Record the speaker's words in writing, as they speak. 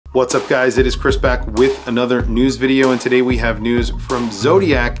What's up guys, it is Chris back with another news video, and today we have news from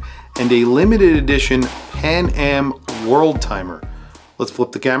Zodiac and a limited edition Pan Am World Timer. Let's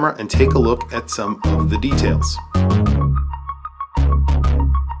flip the camera and take a look at some of the details.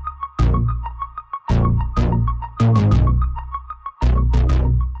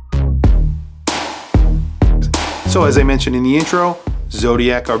 So as I mentioned in the intro,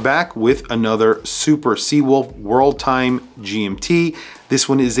 Zodiac are back with another Super Seawolf World Time GMT. This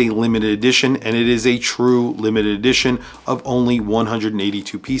one is a limited edition, and it is a true limited edition of only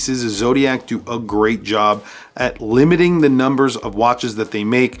 182 pieces. Zodiac do a great job at limiting the numbers of watches that they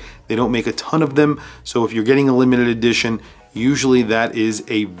make. They don't make a ton of them, so if you're getting a limited edition, usually that is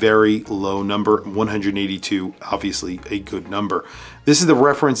a very low number. 182, obviously a good number. This is the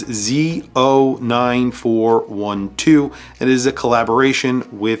reference ZO9412, and it is a collaboration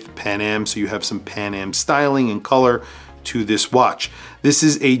with Pan Am, so you have some Pan Am styling and color to this watch. This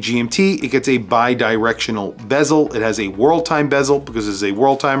is a GMT. It gets a bi-directional bezel. It has a world time bezel because it's a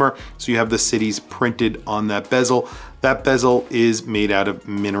world timer, so you have the cities printed on that bezel. That bezel is made out of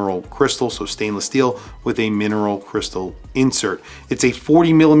mineral crystal, so stainless steel with a mineral crystal insert. It's a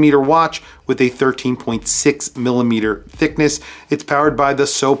 40 millimeter watch with a 13.6 millimeter thickness. It's powered by the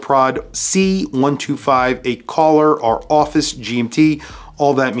Soprod C125, a caller or office GMT.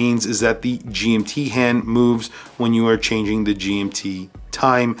 All that means is that the GMT hand moves when you are changing the GMT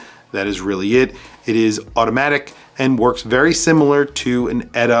time. That is really it. It is automatic and works very similar to an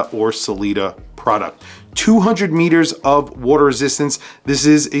ETA or Sellita product. 200 meters of water resistance. This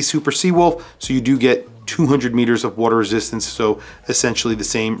is a Super Seawolf, so you do get 200 meters of water resistance, so essentially the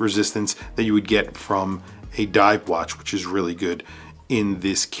same resistance that you would get from a dive watch, which is really good in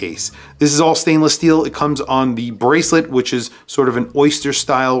this case. This is all stainless steel. It comes on the bracelet, which is sort of an oyster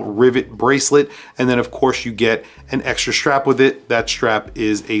style rivet bracelet, and then of course you get an extra strap with it. That strap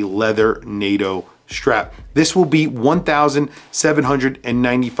is a leather NATO strap. This will be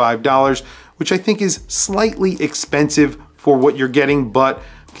 $1,795, which I think is slightly expensive for what you're getting, but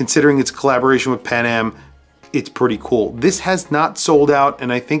considering its collaboration with Pan Am, it's pretty cool. This has not sold out,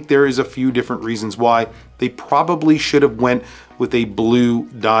 and I think there is a few different reasons why. They probably should have went with a blue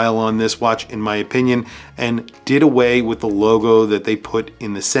dial on this watch, in my opinion, and did away with the logo that they put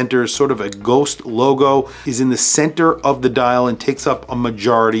in the center. Sort of a ghost logo is in the center of the dial and takes up a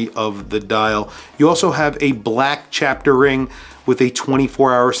majority of the dial. You also have a black chapter ring with a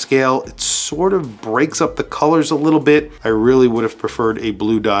 24-hour scale. It sort of breaks up the colors a little bit. I really would have preferred a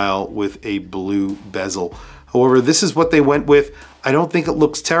blue dial with a blue bezel. However, this is what they went with. I don't think it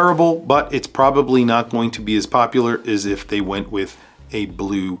looks terrible, but it's probably not going to be as popular as if they went with a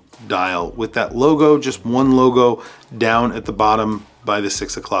blue dial with that logo, just one logo down at the bottom by the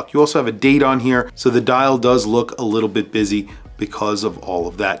 6 o'clock. You also have a date on here, so the dial does look a little bit busy because of all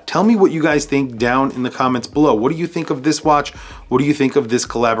of that. Tell me what you guys think down in the comments below. What do you think of this watch? What do you think of this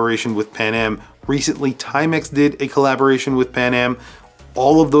collaboration with Pan Am? Recently, Timex did a collaboration with Pan Am.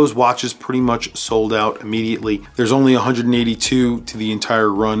 All of those watches pretty much sold out immediately. There's only 182 to the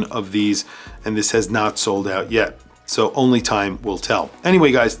entire run of these, and this has not sold out yet. So only time will tell.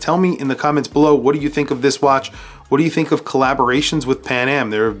 Anyway, guys, tell me in the comments below, what do you think of this watch? What do you think of collaborations with Pan Am?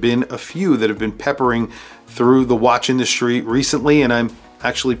 There have been a few that have been peppering through the watch industry recently, and I'm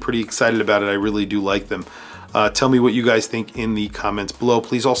actually pretty excited about it. I really do like them. Tell me what you guys think in the comments below.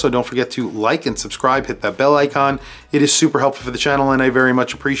 Please also don't forget to like and subscribe, hit that bell icon. It is super helpful for the channel and I very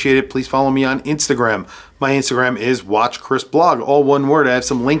much appreciate it. Please follow me on Instagram. My Instagram is WatchChrisBlog, all one word. I have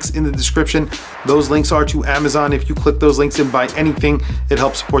some links in the description. Those links are to Amazon. If you click those links and buy anything, it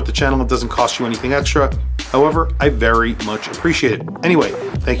helps support the channel. It doesn't cost you anything extra. However, I very much appreciate it. Anyway,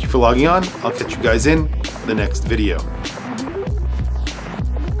 thank you for logging on. I'll catch you guys in the next video.